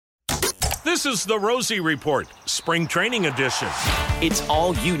This is the Rosie Report, Spring Training Edition. It's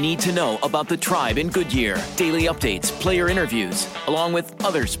all you need to know about the Tribe in Goodyear. Daily updates, player interviews, along with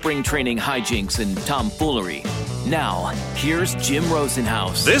other spring training hijinks and tomfoolery. Now, here's Jim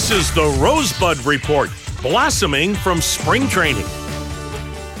Rosenhaus. This is the Rosebud Report, blossoming from spring training.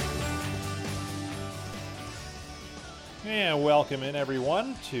 And welcome in,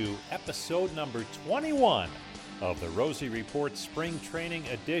 everyone, to episode number 21 of the Rosie Report Spring Training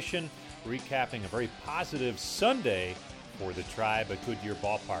Edition, recapping a very positive Sunday for the Tribe at Goodyear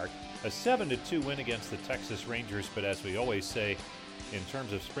Ballpark. A 7-2 win against the Texas Rangers, but as we always say, in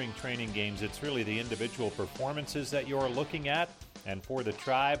terms of spring training games, it's really the individual performances that you're looking at. And for the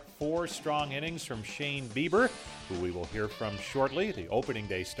Tribe, 4 strong innings from Shane Bieber, who we will hear from shortly, the opening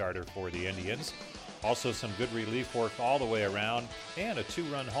day starter for the Indians. Also some good relief work all the way around, and a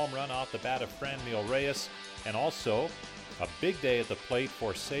 2-run home run off the bat of Franmil Reyes. And also a big day at the plate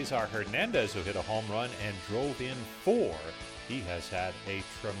for Cesar Hernandez, who hit a home run and drove in 4. He has had a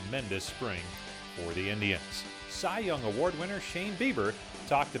tremendous spring for the Indians. Cy Young Award winner Shane Bieber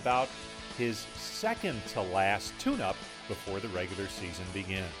talked about his second-to-last tune-up before the regular season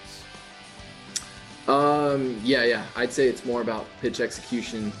begins. Yeah. I'd say it's more about pitch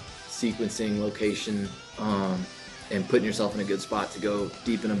execution, sequencing, location, and putting yourself in a good spot to go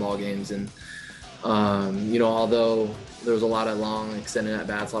deep into ball games. And although there was a lot of long extended at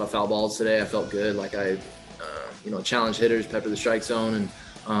bats, a lot of foul balls today, I felt good. Like I challenged hitters, pepper the strike zone,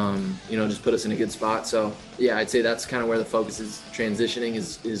 and just put us in a good spot. So yeah, I'd say that's kind of where the focus is transitioning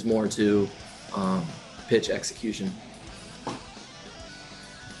is more to pitch execution.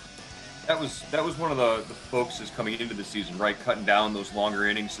 That was one of the focuses coming into the season, right? Cutting down those longer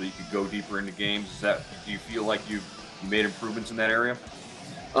innings so you could go deeper into games. Do you feel like you made improvements in that area?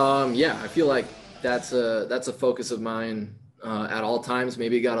 Yeah, I feel like that's a focus of mine at all times.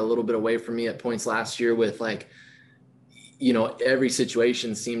 Maybe it got a little bit away from me at points last year with every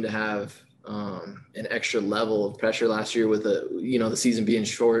situation seemed to have an extra level of pressure last year with the season being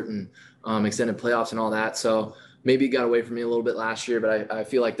short and extended playoffs and all that. So maybe it got away from me a little bit last year, but I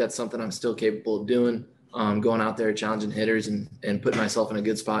feel like that's something I'm still capable of doing, going out there, challenging hitters and putting myself in a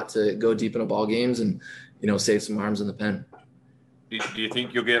good spot to go deep into ball games and, save some arms in the pen. Do you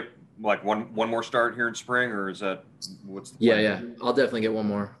think you'll get like one more start here in spring, or is that what's the plan? Yeah. I'll definitely get one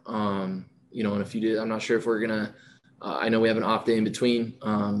more. In a few days, I'm not sure if we're going to, I know we have an off day in between,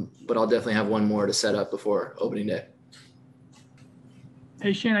 but I'll definitely have one more to set up before opening day.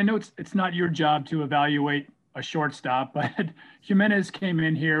 Hey, Shane, I know it's not your job to evaluate a shortstop, but Jimenez came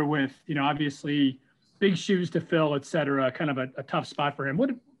in here with, obviously big shoes to fill, et cetera, kind of a tough spot for him.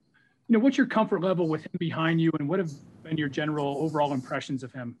 What's your comfort level with him behind you, and what have been your general overall impressions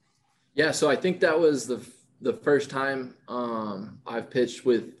of him? Yeah, so I think that was the first time I've pitched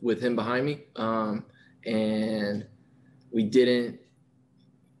with him behind me, and we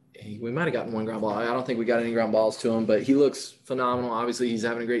might have gotten one ground ball. I don't think we got any ground balls to him, but he looks phenomenal. Obviously, he's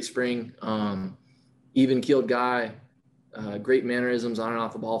having a great spring. Even-keeled guy, great mannerisms on and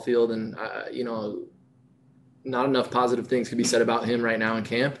off the ball field, and not enough positive things could be said about him right now in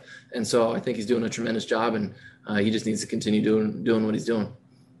camp. And so I think he's doing a tremendous job, and he just needs to continue doing what he's doing.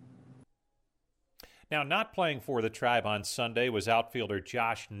 Now, not playing for the Tribe on Sunday was outfielder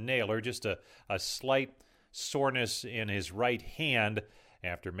Josh Naylor, just a slight soreness in his right hand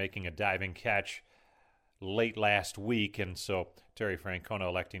after making a diving catch late last week, and so Terry Francona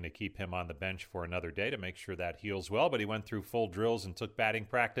electing to keep him on the bench for another day to make sure that heals well. But he went through full drills and took batting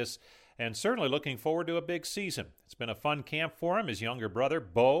practice, and certainly looking forward to a big season. It's been a fun camp for him. His younger brother,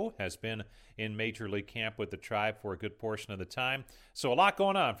 Bo, has been in Major League camp with the Tribe for a good portion of the time. So a lot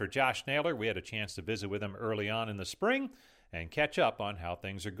going on for Josh Naylor. We had a chance to visit with him early on in the spring and catch up on how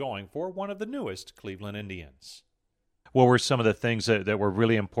things are going for one of the newest Cleveland Indians. What were some of the things that were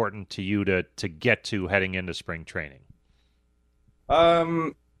really important to you to get to heading into spring training?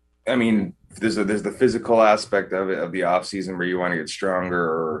 There's the physical aspect of it, of the off season, where you want to get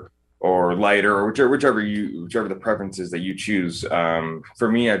stronger or lighter, or whichever the preference is that you choose. For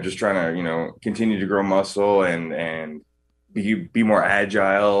me, I'm just trying to continue to grow muscle and be more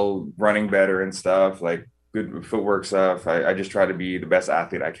agile, running better and stuff, like good footwork stuff. I just try to be the best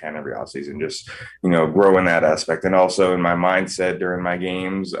athlete I can every offseason, just, grow in that aspect. And also in my mindset during my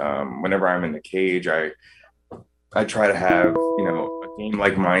games, whenever I'm in the cage, I try to have, a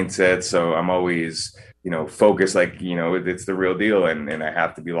game-like mindset. So I'm always, focused, like, it's the real deal, and I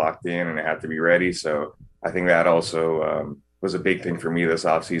have to be locked in and I have to be ready. So I think that also was a big thing for me this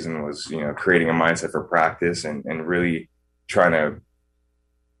offseason, was, creating a mindset for practice and really trying to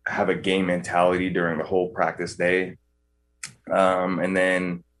have a game mentality during the whole practice day. And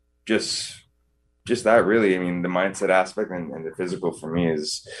then just that really. I mean, the mindset aspect and the physical for me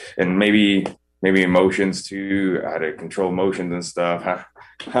is, and maybe emotions too, how to control emotions and stuff.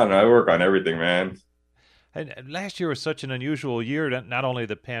 I don't know. I work on everything, man. And last year was such an unusual year, not only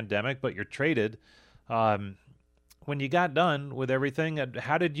the pandemic, but you're traded. When you got done with everything,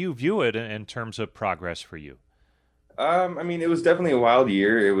 how did you view it in terms of progress for you? I mean, it was definitely a wild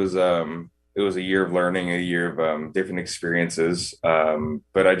year. It was a year of learning, a year of different experiences.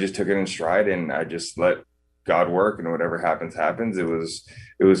 But I just took it in stride and I just let God work, and whatever happens, happens. It was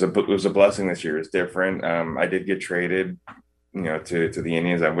a blessing this year. It's different. I did get traded, to the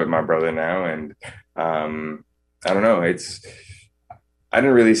Indians. I'm with my brother now, and I don't know. I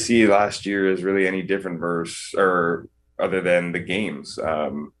didn't really see last year as really any different verse or other than the games.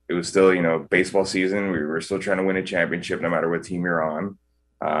 It was still, baseball season. We were still trying to win a championship no matter what team you're on.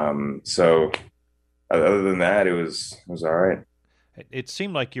 So other than that, it was all right. It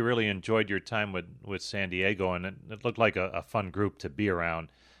seemed like you really enjoyed your time with San Diego, and it looked like a fun group to be around.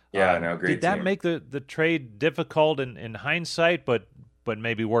 Yeah, no, great Did that team. make the trade difficult in hindsight, but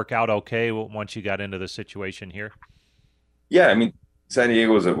maybe work out okay once you got into the situation here? Yeah, I mean, San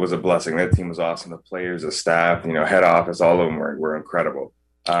Diego was a blessing. That team was awesome. The players, the staff, head office, all of them were incredible.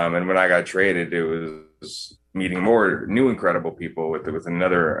 And when I got traded, it was meeting more new incredible people with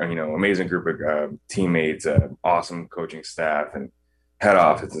another amazing group of teammates, awesome coaching staff, and head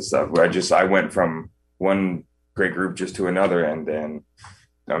office and stuff. I went from one great group just to another, and then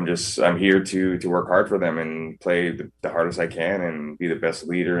I'm here to work hard for them and play the hardest I can and be the best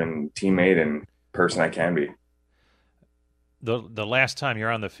leader and teammate and person I can be. The last time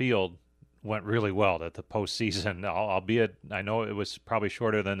you're on the field went really well at the postseason, albeit I know it was probably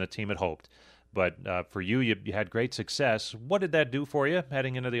shorter than the team had hoped. But for you had great success. What did that do for you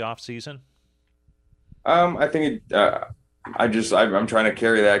heading into the off season? I think I'm trying to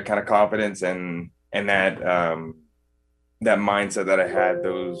carry that kind of confidence and that mindset that I had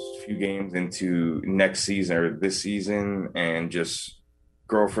those few games into next season or this season, and just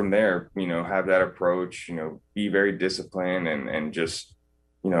grow from there, have that approach, be very disciplined and just,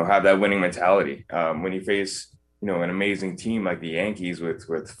 have that winning mentality. When you face, an amazing team like the Yankees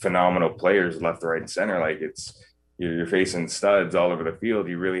with phenomenal players left, right, and center, like you're facing studs all over the field.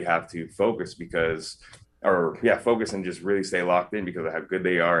 You really have to focus focus and just really stay locked in because of how good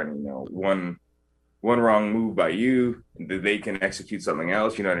they are. And, one wrong move by you, they can execute something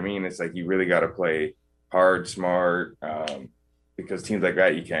else. You know what I mean? It's like, you really got to play hard, smart, because teams like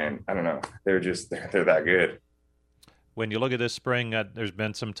that, I don't know, they're that good. When you look at this spring, there's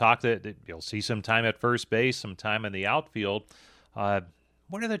been some talk that you'll see some time at first base, some time in the outfield.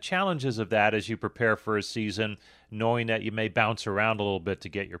 What are the challenges of that as you prepare for a season, knowing that you may bounce around a little bit to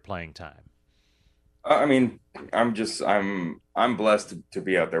get your playing time? I mean, I'm blessed to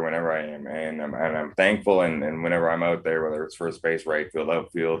be out there whenever I am, and I'm thankful. And whenever I'm out there, whether it's first base, right field,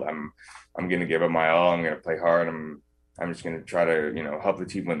 outfield, I'm going to give it my all. I'm going to play hard. I'm just going to try to, help the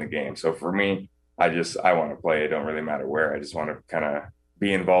team win the game. So for me, I want to play. It don't really matter where. I just want to kind of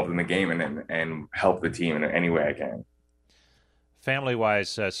be involved in the game and help the team in any way I can.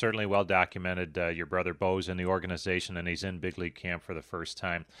 Family-wise, certainly well documented. Your brother Bo's in the organization, and he's in big league camp for the first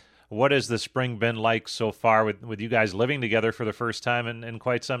time. What has the spring been like so far with you guys living together for the first time in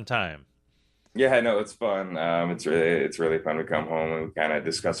quite some time? Yeah, no, it's fun. It's really fun. We come home and we kind of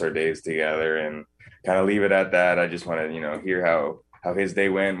discuss our days together and kind of leave it at that. I just want to, hear how his day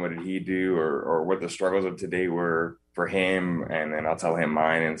went, what did he do, or what the struggles of today were for him, and then I'll tell him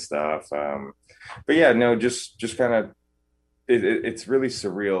mine and stuff. But yeah, no, just kind of, it's really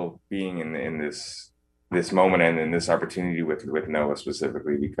surreal being in this moment and in this opportunity with Noah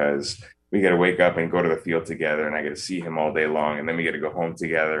specifically, because we got to wake up and go to the field together, and I get to see him all day long, and then we get to go home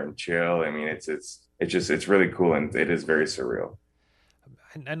together and chill. I mean, it's really cool, and it is very surreal.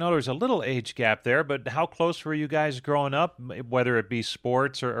 I know there's a little age gap there, but how close were you guys growing up, whether it be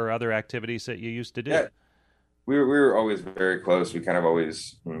sports or other activities that you used to do? Yeah, we were always very close. We kind of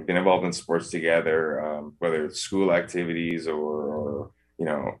always been involved in sports together, whether it's school activities or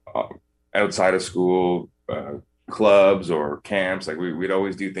outside of school, clubs or camps. Like we'd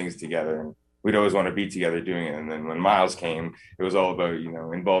always do things together, and we'd always want to be together doing it. And then when Miles came, it was all about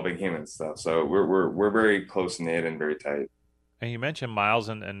involving him and stuff. So we're very close knit and very tight. And you mentioned Miles,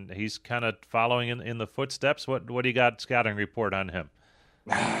 and he's kind of following in the footsteps. What do you got scouting report on him?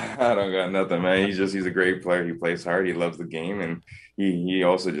 I don't got nothing, man. He's a great player. He plays hard. He loves the game, and he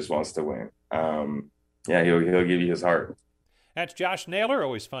also just wants to win. He'll give you his heart. That's Josh Naylor.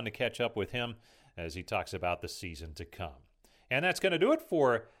 Always fun to catch up with him as he talks about the season to come. And that's going to do it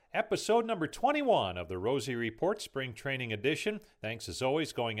for episode number 21 of the Rosie Report Spring Training Edition. Thanks, as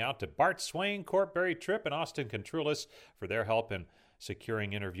always, going out to Bart Swain, Court Berry Tripp, and Austin Contrulis for their help in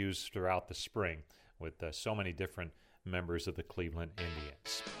securing interviews throughout the spring with so many different members of the Cleveland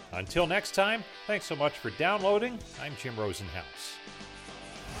Indians. Until next time, thanks so much for downloading. I'm Jim Rosenhaus.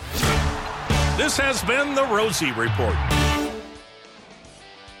 This has been the Rosie Report.